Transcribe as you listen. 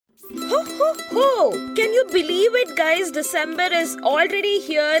Ho ho ho! Can you believe it, guys? December is already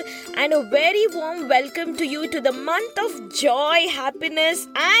here, and a very warm welcome to you to the month of joy, happiness,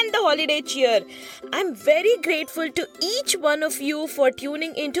 and the holiday cheer. I'm very grateful to each one of you for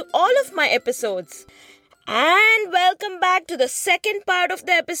tuning into all of my episodes. And welcome back to the second part of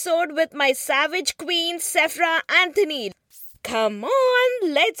the episode with my savage queen, Sephra Anthony. Come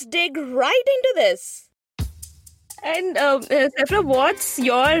on, let's dig right into this. And Sephra, what's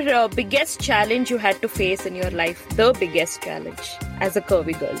your biggest challenge you had to face in your life? The biggest challenge as a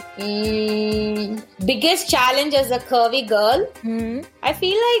curvy girl? Biggest challenge as a curvy girl? I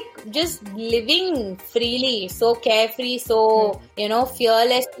feel like just living freely, so carefree, so,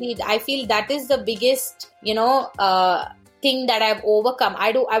 fearlessly. I feel that is the biggest, thing that I've overcome.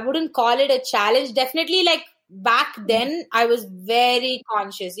 I wouldn't call it a challenge. Definitely back then, I was very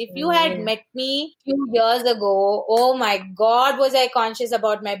conscious. If you had met me a few years ago, oh my God, was I conscious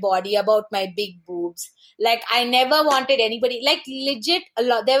about my body, about my big boobs. I never wanted anybody, legit,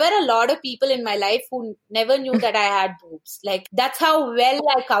 there were a lot of people in my life who never knew that I had boobs. That's how well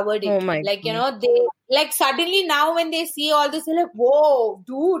I covered it. Oh my God. They, suddenly now when they see all this, they're like, whoa,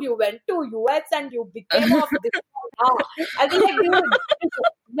 dude, you went to US and you became of this. I'll be like, dude,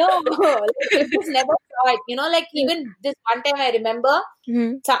 no, I just never saw it. Even this one time I remember,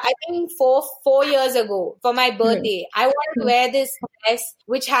 so I think 4 years ago for my birthday, I wanted to wear this dress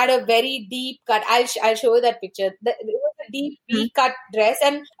which had a very deep cut. I'll show you that picture. It was a deep V-cut dress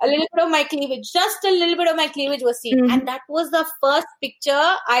and a little bit of my cleavage, just a little bit of my cleavage was seen. And that was the first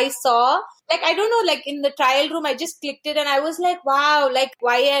picture I saw. I don't know, in the trial room, I just clicked it and I was like, wow,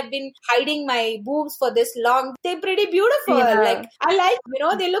 why I've been hiding my boobs for this long. They're pretty beautiful. Yeah. I like,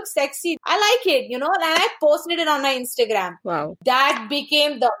 they look sexy. I like it, and I posted it on my Instagram. Wow. That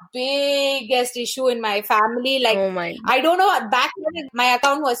became the biggest issue in my family. Oh my God. I don't know, back when my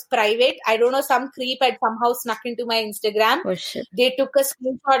account was private, I don't know, some creep had somehow snuck into my Instagram. Oh shit. They took a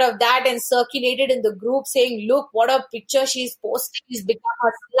screenshot of that and circulated in the group saying, look, what a picture she's posting. She's become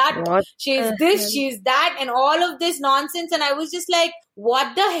a slut. What? She's this, she's that, and all of this nonsense. And I was just like,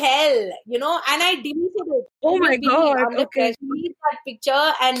 what the hell? And I deleted it. Oh my God. Okay. Delete that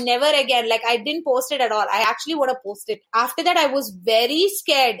picture and never again. I didn't post it at all. I actually would have posted. After that, I was very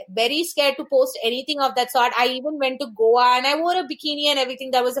scared to post anything of that sort. I even went to Goa and I wore a bikini and everything.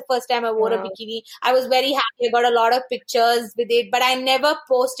 That was the first time I wore a bikini. I was very happy. I got a lot of pictures with it, but I never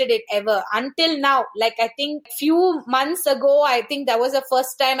posted it ever until now. I think few months ago, I think that was the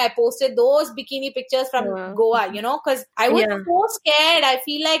first time I posted those bikini pictures from Goa, because I was so scared. I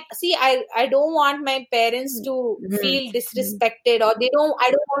feel like, see, I don't want my parents to feel disrespected, or I don't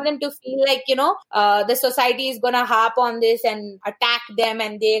want them to feel like, the society is going to harp on this and attack them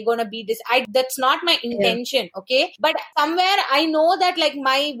and they're going to be that's not my intention. Okay. But somewhere I know that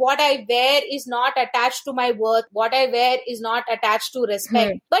what I wear is not attached to my worth. What I wear is not attached to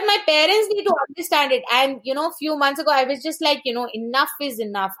respect. But my parents need to understand it. And, few months ago, I was just like, enough is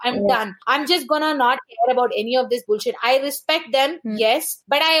enough. I'm done. I'm just going to not care about any of this bullshit. I respect them. Yes.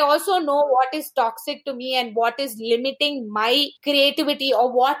 But I also know what is toxic to me and what is limiting my creativity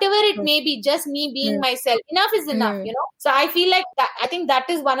or whatever it may be, just me being myself. Enough is enough, So I feel like I think that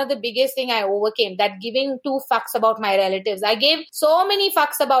is one of the biggest thing I overcame, that giving 2 fucks about my relatives. I gave so many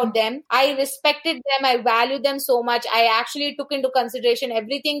fucks about them. I respected them. I valued them so much. I actually took into consideration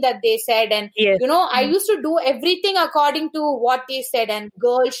everything that they said. And, I used to do everything according to what they said. And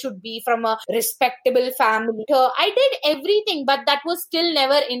girls should be from a respectable family. So I did everything, but that was still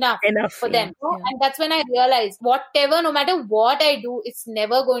never enough for them. And that's when I realized whatever, no matter what I do, it's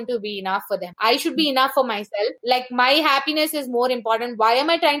never going to be enough for them. I should be enough for myself. My happiness is more important. Why am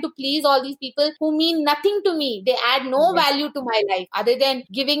I trying to please all these people who mean nothing to me? They add no value to my life other than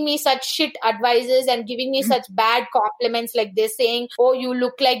giving me such shit advices and giving me such bad compliments like this, saying, oh, you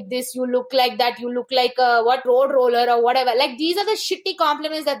look like this, you look like that, you look like a road roller or whatever. These are the shitty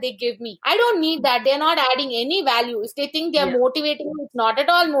compliments that they give me. I don't need that. They're not adding any value. If they think they're motivating me, it's not at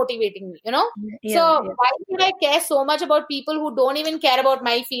all motivating me, why should I care so much about people who don't even care about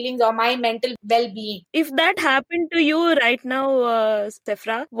my feelings or my mental well-being? If that happened to you right now,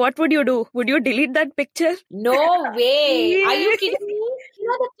 Sephra, what would you do? Would you delete that picture? No way. Are you kidding me?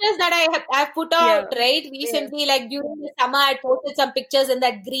 The pictures that I've put out, right? Recently, during the summer, I posted some pictures in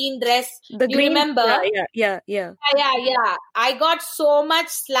that green dress. Do you remember? Yeah. I got so much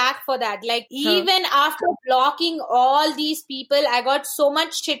slack for that. Even after blocking all these people, I got so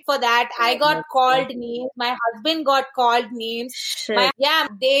much shit for that. I got called names. My husband got called names.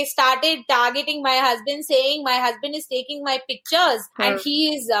 They started targeting my husband, saying my husband is taking my pictures and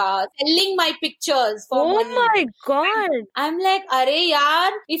he is selling my pictures for money. Oh my God. I'm like, arey yaar,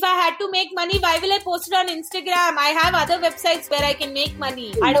 If I had to make money, why will I post it on Instagram? I have other websites where I can make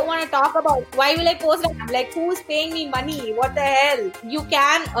money. I don't want to talk about it. Why will I post it? Like, who's paying me money? What the hell? You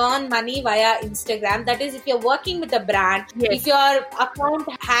can earn money via Instagram. That is if you're working with a brand. Yes. If your account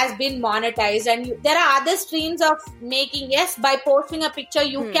has been monetized and there are other streams of making. Yes, by posting a picture,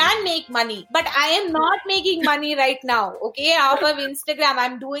 you can make money. But I am not making money right now. Okay, out of Instagram.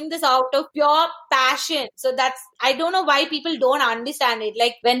 I'm doing this out of pure passion. So I don't know why people don't understand it.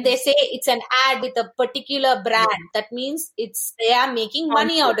 Like when they say it's an ad with a particular brand, that means they are making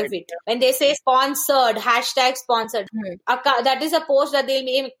money out of it. When they say sponsored, hashtag sponsored, that is a post that they'll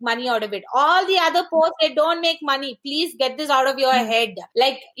make money out of it. All the other posts, they don't make money. Please get this out of your head.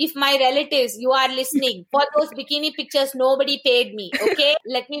 Like if my relatives, you are listening, for those bikini pictures, nobody paid me. Okay,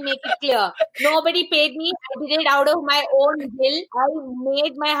 let me make it clear. Nobody paid me. I did it out of my own will. I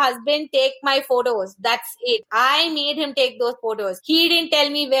made my husband take my photos. That's it. I made him take those photos. He didn't tell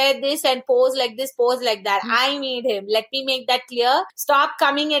me wear this and pose like this, pose like that. I made him. Let me make that clear. Stop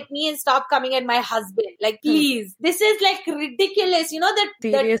coming at me and stop coming at my husband. Like, please. This is like ridiculous. You know,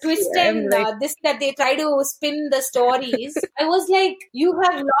 the twist and this that they try to spin the stories. I was like, you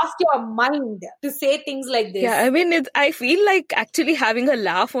have lost your mind to say things like this. Yeah, I mean, I feel like actually having a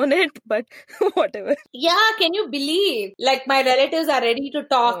laugh on it, but whatever. Yeah, can you believe? Like my relatives are ready to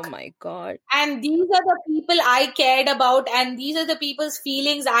talk. Oh my God. And these are the people I cared about, and these are the people's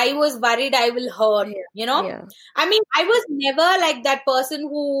feelings I was worried I will hurt. You know? Yeah. I mean, I was never like that person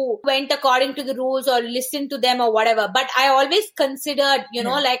who went according to the rules or listened to them or whatever. But I always considered, you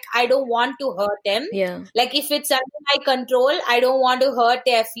know, like I don't want to hurt them. Yeah. Like if it's under my control, I don't want to hurt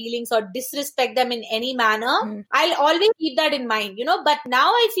their feelings or disrespect them in any manner. I'll always keep that in mind, you know. But now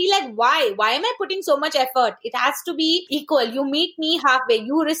I feel like, why? Why am I putting so much effort? It has to be equal. You meet me halfway.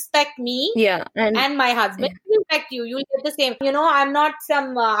 You respect me. Yeah. And my husband will respect you. You'll get the same. You know, I'm not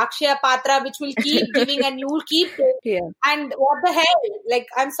some Akshaya Patra which will keep giving and you'll keep it. Yeah. And what the hell? Like,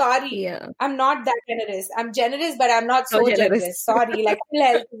 I'm sorry. Yeah. I'm not that generous. I'm generous, but I'm not so generous. Sorry. Like,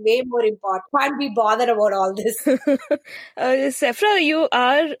 health is way more important. Can't be bothered about all this. Sephra, you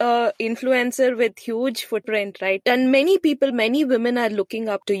are an influencer with huge footprint, right? And many people, many women are looking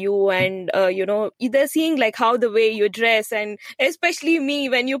up to you and, you know, they're seeing like how the way you dress, and especially me,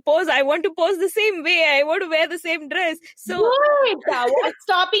 when you pose, I want to pose the same way. I want to wear the same dress. So do it. What's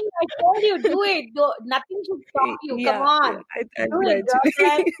stopping you? I told you, do it. Nothing should stop you. Come on. Do it,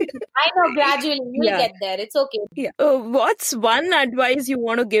 girlfriend. I know, gradually you'll get there. It's okay. Yeah. What's one advice you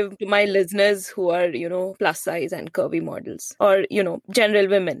want to give to my listeners who are, you know, plus size and curvy models, or, you know, general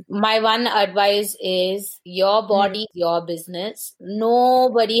women? My one advice is your body, your business.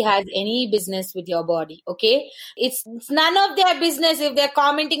 Nobody has any business with your body. Okay. It's none of their business if they're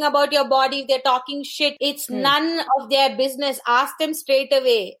commenting about your body, if they're talking shit. It's none of their business. Ask them straight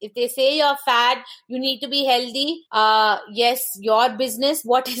away. If they say you're fat, you need to be healthy. Yes, your business.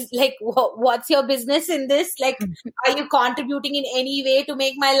 What is like, what's your business in this? Like, are you contributing in any way to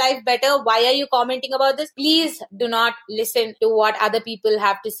make my life better? Why are you commenting about this? Please do not listen to what other people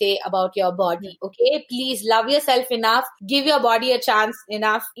have to say about your body. Okay. Please love yourself enough. Give your body a chance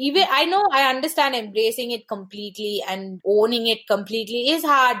enough. Even I know, I understand embracing it completely and owning it completely is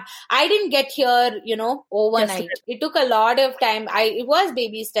hard. I didn't get here, you know, overnight. It took a lot of time. It was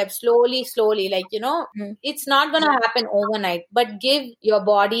baby steps, slowly, like, you know, it's not going to happen overnight, but give your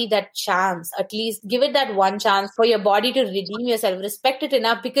body that chance. At least give it that one chance for your body to redeem yourself. Respect it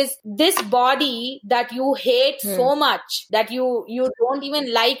enough, because this body that you hate so much, that you don't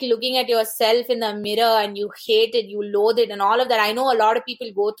even like looking at yourself in the mirror, and you hate it, you loathe it and all of that. I know a lot of people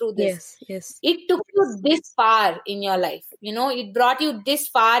go through this. Yes. It took you this far in your life. You know, it brought you this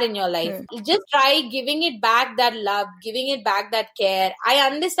far in your life. Just try giving it back that love, giving it back that care. I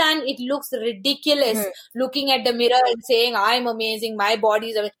understand it looks ridiculous looking at the mirror and saying, I'm amazing, my body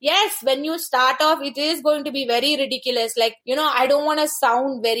is amazing. Yes, when you start off, it is going to be very ridiculous. Like, you know, I don't want to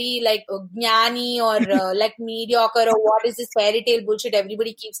sound very like jnani or like mediocre or what is this fairy tale bullshit.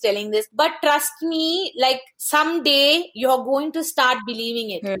 Everybody keeps telling this. But trust me, like someday you're going to start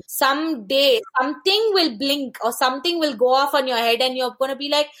believing it. Someday something will blink or something will go off on your head and you're going to be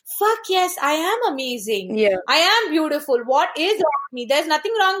like, fuck yes, I am amazing. Yeah. I am beautiful. What is wrong with me? There's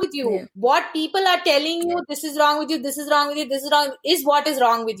nothing wrong with you. Yeah. What people are telling you, this is wrong with you, this is wrong with you, this is wrong, is what is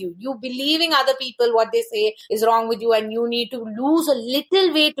wrong with you. You believing other people, what they say is wrong with you, and you need to lose a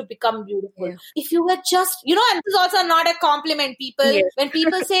little weight to become beautiful. Yeah. If you were just, you know, and this is also not a compliment, people. Yes. When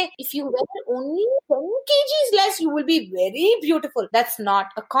people say, if you were only 10 kgs less, you will be very beautiful. That's not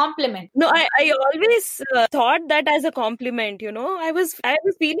a compliment. No, I always thought that as a compliment, you know. I was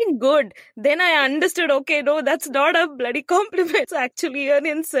feeling good. Then I understood, okay, no, that's not a bloody compliment. It's actually an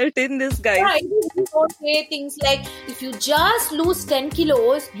insult in this, guys. Yeah, you don't say things like, if you just lose 10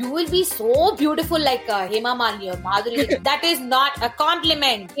 kilos, you will be so beautiful like Hema Malini or Madhuri. That is not a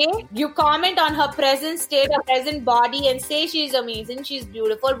compliment. Okay? You comment on her present state, her present body, and say she's amazing, she's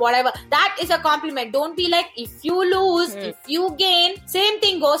beautiful, whatever. That is a compliment. Don't be like, if you lose, if you gain. Same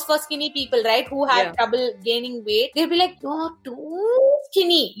thing goes for skinny people, right? Who have trouble gaining weight. They'll be like, you're too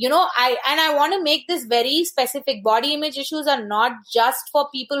skinny. I want to make this very specific. Body image issues are not just for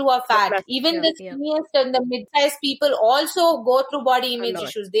people who are fat. Even the skinniest and the mid-sized people also go through body image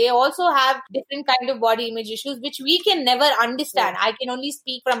issues. They also have different kind of body image issues, which we can never understand. I can only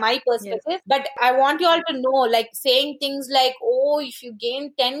speak from my perspective. But I want you all to know, like saying things like, oh, if you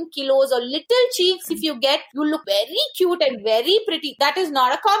gain 10 kilos or little cheeks, if you get, you look very cute and very pretty. That is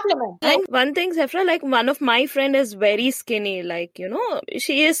not a compliment. And one thing, Sephra, like one of my friend is very skinny, like,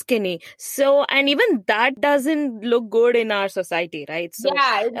 she is skinny. So, and even that doesn't look good in our society, right? So,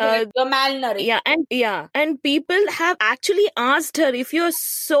 you're malnourished. And people have actually asked her, if you're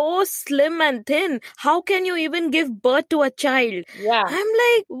so slim and thin, how can you even give birth to a child? Yeah. I'm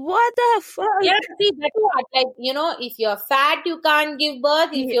like, what the fuck? Yeah, see, that's what, like, if you're fat, you can't give birth.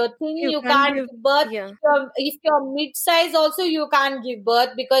 If you're thin, you can't give birth. Yeah. If you're mid-size also, you can't give birth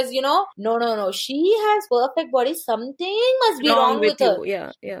because, no. She has perfect body. Something must be wrong with her.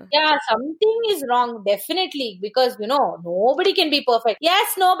 Yeah. Yeah, something is wrong, definitely, because, nobody can be perfect.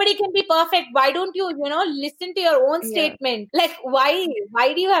 Yes, nobody can be perfect. Why don't you, listen to your own statement? Like, why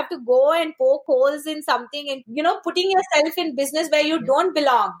do you have to go and poke holes in something and, putting yourself in business where you don't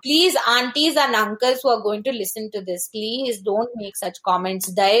belong? Please, aunties and uncles who are going to listen to this, please don't make such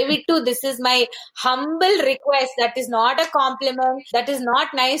comments. Dayavitu, this is my humble request. That is not a compliment. That is not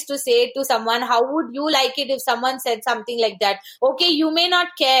nice to say to someone. How would you like it if someone said something like that? Okay, you may not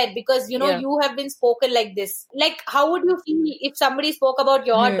care because, you have been spoken like this. Like, how would you feel if somebody spoke about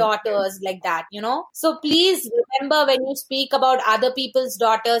your daughters like that, So please remember, when you speak about other people's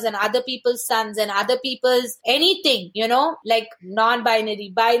daughters and other people's sons and other people's anything, like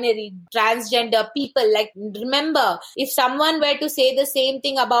non-binary, binary, transgender people, like, remember, if someone were to say the same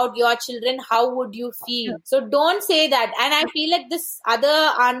thing about your children, how would you feel? So don't say that. And I feel like this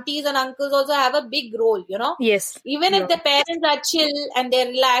other aunties and uncles also have a big role, Yes. Even if the parents are chill and they're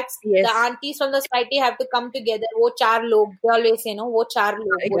relaxed, the aunties from the society have to come together. Wo char log, they always say, wo char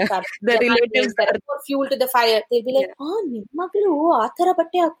log, the relatives are more fuel to the fire. They'll be like,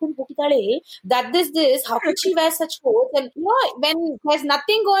 that this, how could she wear such clothes? And when there's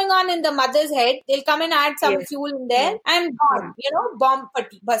nothing going on in the mother's head, they'll come and add some fuel in there and bomb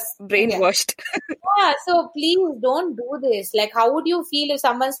patti, bus. Brainwashed. Yeah, so please don't do this. Like, how would you feel if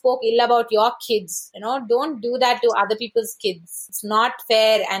someone spoke ill about your kids? Don't do that to other people's kids. It's not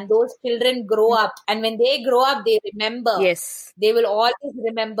fair. And those children grow up. And when they grow up, they remember. Yes. They will always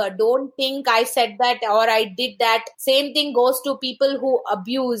remember. Don't think I said that or I did that. Same thing goes to people who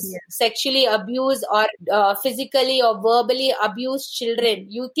abuse, sexually abuse or physically or verbally abuse children.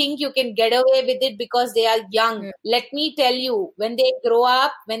 You think you can get away with it because they are young. Let me tell you, when they grow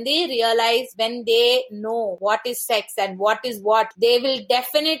up, when they realize, when they know what is sex and what is what, they will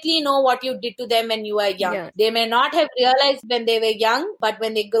definitely know what you did to them when you were young. Yeah. They may not have realized when they were young, but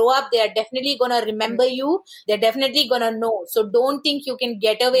when they grow up, they are definitely going to remember you. They're definitely going to know. So don't think you can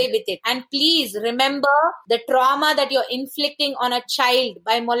get away with it. And please remember the trauma that you're inflicting on a child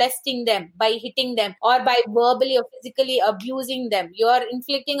by molesting them, by hitting them, or by verbally or physically abusing them. You're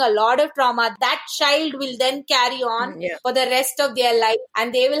inflicting a lot of trauma. That child will then carry on for the rest of their life,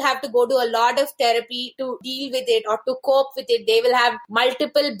 and they will have to go to a lot of therapy to deal with it or to cope with it. They will have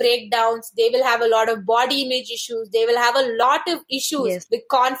multiple breakdowns. They will have a lot of body image issues. They will have a lot of issues with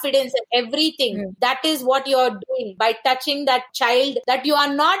confidence and everything. That is what you're doing by touching that child that you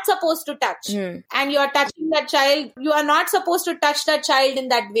are not supposed to touch. And you're touching that child. You are not supposed to touch that child in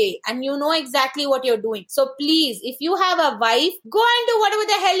that way. And you know exactly what you're doing. So please, if you have a wife, go and do whatever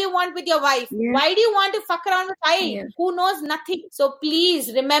the hell you want with your wife. Why do you want to fuck around with a child who knows nothing? So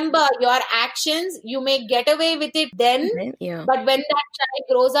please remember your actions. You may get away with it then, but when that child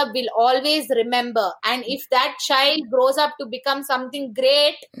grows up, we'll always remember. And if that child grows up to become something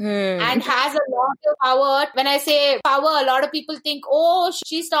great and has a lot of power, when I say power, a lot of people think, oh,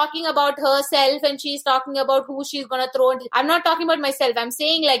 she's talking about herself and she's talking about who she's gonna throw. I'm not talking about myself. I'm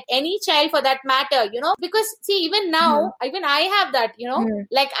saying like any child for that matter, because see, even now, even I have that,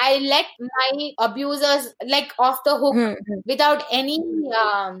 like I let my abusers like off the hook without any,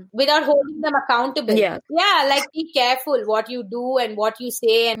 without holding them accountable. Like be careful what you do and what you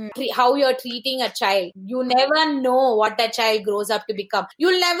say and how you're treating a child. You never know what that child grows up to become.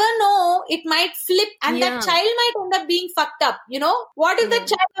 You'll never know. It might flip and that child might end up being fucked up. What if the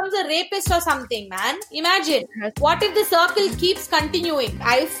child becomes a rapist or something, man? Imagine. What if the circle keeps continuing?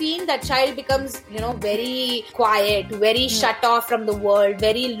 I've seen that child becomes, very quiet, very shut off from the world,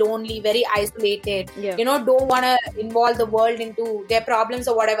 very lonely, very isolated, don't want to involve the world into their problems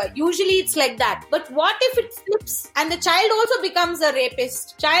or whatever. Usually it's like that. But what if it flips and the child also becomes a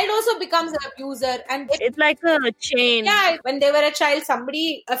rapist? Child also becomes an abuser. And it's like a chain. Yeah, when they were a child,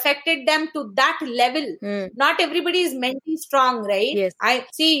 somebody affected them to that level. Not everybody is mentally strong, right? Yes.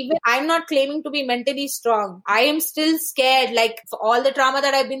 I'm not claiming to be mentally strong. I am still scared, like for all the trauma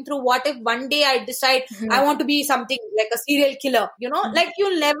that I've been through. What if one day I decide I want to be something like a serial killer? Like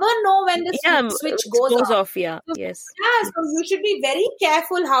you'll never know when the switch goes off. Yeah. Yes. Yeah, so you should be very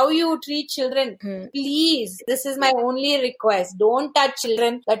careful how you treat children. Please, this is my only request. Don't touch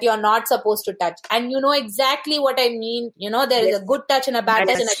children that you're not supposed to touch. And you know exactly what I mean. There is a good touch and a bad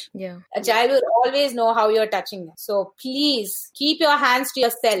touch. A child will always know how you're touching them. So please keep your hands to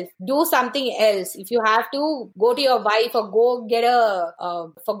yourself. Do something else. If you have to, go to your wife or go get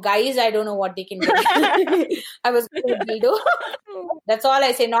for guys, I don't know what they can do. I was going to dildo. That's all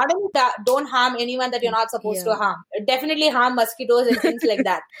I say. Not only that, don't harm anyone that you're not supposed to harm. Definitely harm mosquitoes and things like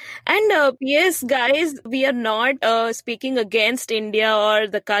that. And yes, guys, we are not speaking against India or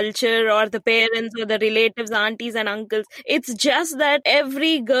the culture or the parents or the relatives, aunties and uncles. It's just that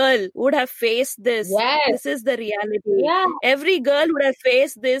every girl would have faced this. Yes. This is the reality. Yeah. Every girl would have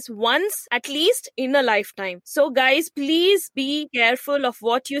faced this once, at least in a lifetime. So guys, please be careful of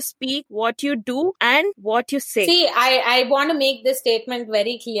what you speak, what you do and what you say. See, I want to make this statement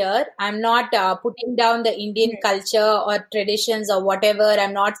very clear. I'm not putting down the Indian culture or traditions or whatever.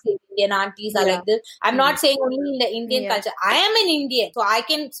 I'm not saying Indian aunties are like this. I'm not saying only in the Indian culture. I am an Indian, so I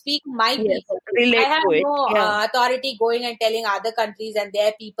can speak my people. I have no authority going and telling other countries and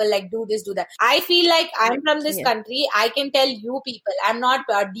their people like do this, do that. I feel like I'm from this country. I can tell you people. I'm not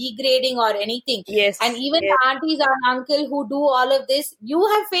degrading or anything. Yes. And even the aunties or uncle who do all of this, you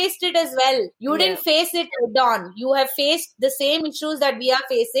have faced it as well. You didn't face it head on. You have faced the same issues that we are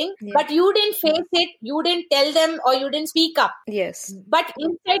facing, but you didn't face it. You didn't tell them or you didn't speak up. Yes. But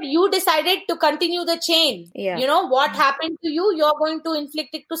instead, you decided to continue the chain. Yeah. What happened to you, you're going to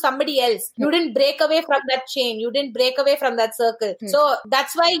inflict it to somebody else. You didn't break away from that chain. You didn't break away from that circle. So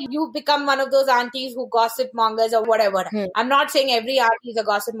that's why you become one of those aunties who gossip mongers or whatever. I'm not saying every auntie is a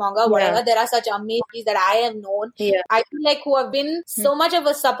gossip monger, whatever. There are such amazing that I have known. I feel like who have been so much of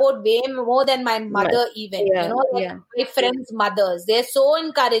a support, way more than my mother even. My friends' mothers. They're so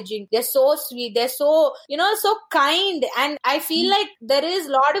encouraging. They're so sweet. They're so, so kind. And I feel like there is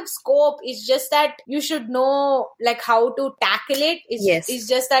a lot of scope. It's just that you should know like how to tackle it. It's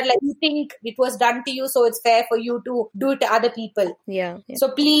just that like you think it was done to you, so it's fair for you to do it to other people. So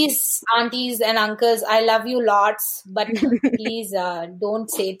please, aunties and uncles, I love you lots, but please don't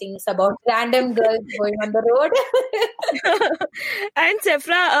say things about random girls going on the road. And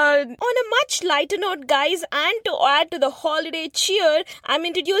Sephra, on a much lighter note, guys, and to add to the holiday cheer, I'm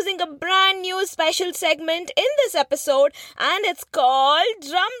introducing a brand new special segment in this episode, and it's called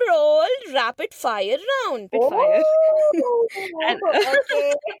Drum Roll Rapid Fire Round.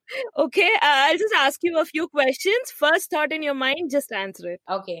 Okay, I'll just ask you a few questions. First thought in your mind, just answer it.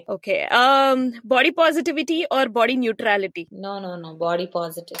 Okay. Body positivity or body neutrality? No. Body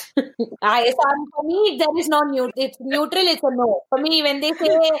positive. For me, there is no neutral. It's neutral. It's a no. For me, when they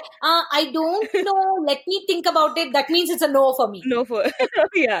say, I don't know, let me think about it, that means it's a no for me. No for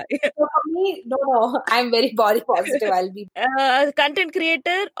yeah. So for me, no. I'm very body positive. I'll be content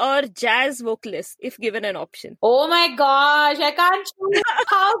creator or jazz vocalist, if given an option. Oh my gosh, I can't choose.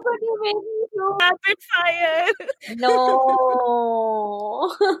 How could you make me choose? Rapid fire. No.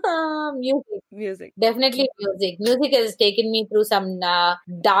 Music. Definitely music. Music has taken me through some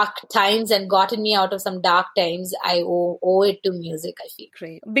dark times and gotten me out of some dark times. I owe it to music, I feel.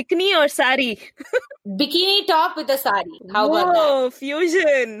 Great. Bikini or sari? Bikini top with a sari. How about that? Oh,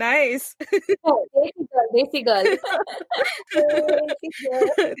 fusion. Nice. Oh, Desi girl.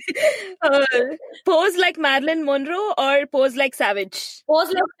 Pose like Marilyn Monroe or pose like Savage? Pose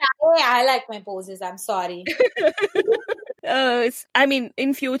like Savage. I like my poses. I'm sorry. I mean,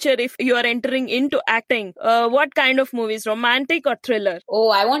 in future, if you are entering into acting, what kind of movies? Romantic or thriller? Oh,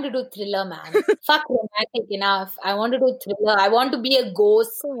 I want to do thriller, man. Fuck romance. romantic enough. I want to do thriller. I want to be a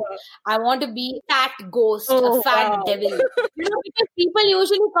ghost. I want to be fat ghost, a fat devil. Because people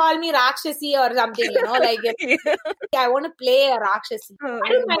usually call me Rakshasi or something, like I want to play a Rakshasi. I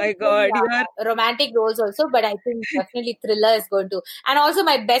don't mind my God, you are romantic roles also, but I think definitely thriller is going to. And also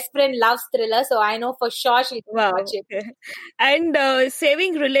my best friend loves thriller, so I know for sure she'll watch it. Okay. And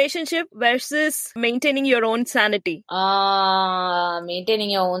saving relationship versus maintaining your own sanity.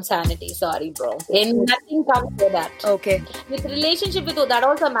 Maintaining your own sanity. Sorry, bro. And nothing comes with that. Okay. With relationship, with that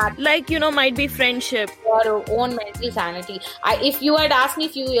also matters. Like, might be friendship. Your own mental sanity. If you had asked me a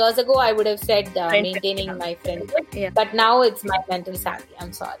few years ago, I would have said maintaining my friendship. Yeah. But now it's my mental sanity.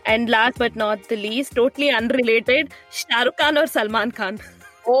 I'm sorry. And last but not the least, totally unrelated, Shah Rukh Khan or Salman Khan?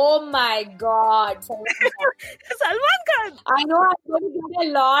 Oh my God. Salman Khan. I know I'm going to get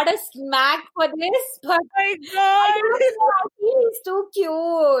a lot of smack for this, but my God. I feel he's too cute.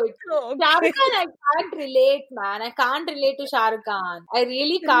 Okay. Shah Rukh Khan, I can't relate, man. I can't relate to Shah Rukh Khan. I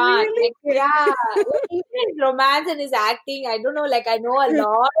really can't. Really? Even his romance and his acting, I don't know, I know a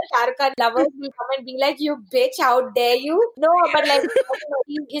lot of Shah Rukh Khan lovers will come and be like, you bitch, how dare you? No, but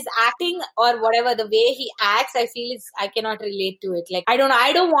his acting or whatever, the way he acts, I feel I cannot relate to it. I don't know.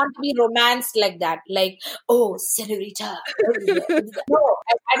 I don't want to be romanced like that. Oh, senorita. No,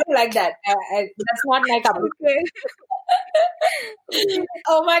 I don't like that. That's not my cup of tea.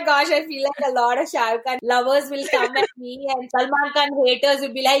 Oh my gosh, I feel like a lot of Shah Rukh Khan lovers will come at me and Salman Khan haters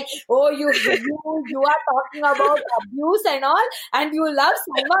will be like, oh, you are talking about abuse and all, and you love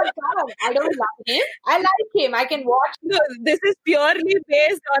Salman Khan. I don't love him. I like him. I can watch. No, this is purely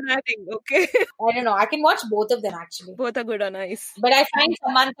based on acting, okay? I don't know. I can watch both of them actually. Both are good on ice. But I find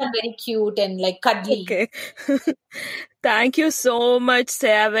Salman Khan very cute and cuddly. Okay. Thank you so much,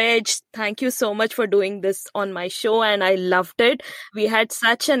 Savage. Thank you so much for doing this on my show, and I loved it. We had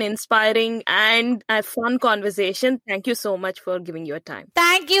such an inspiring and a fun conversation. Thank you so much for giving your time.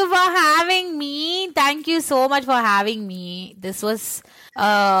 Thank you for having me. Thank you so much for having me. This was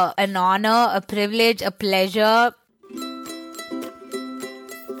an honor, a privilege, a pleasure.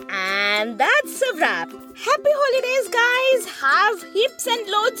 And that's a wrap. Happy holidays, guys. Have heaps and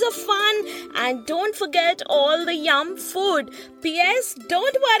loads of fun. And don't forget all the yum food. P.S.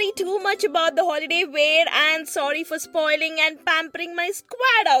 Don't worry too much about the holiday wear, and sorry for spoiling and pampering my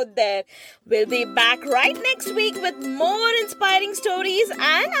squad out there. We'll be back right next week with more inspiring stories and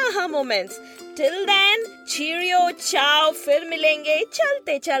aha moments. Till then, cheerio, ciao, fir milenge,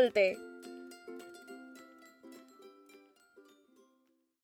 chalte chalte.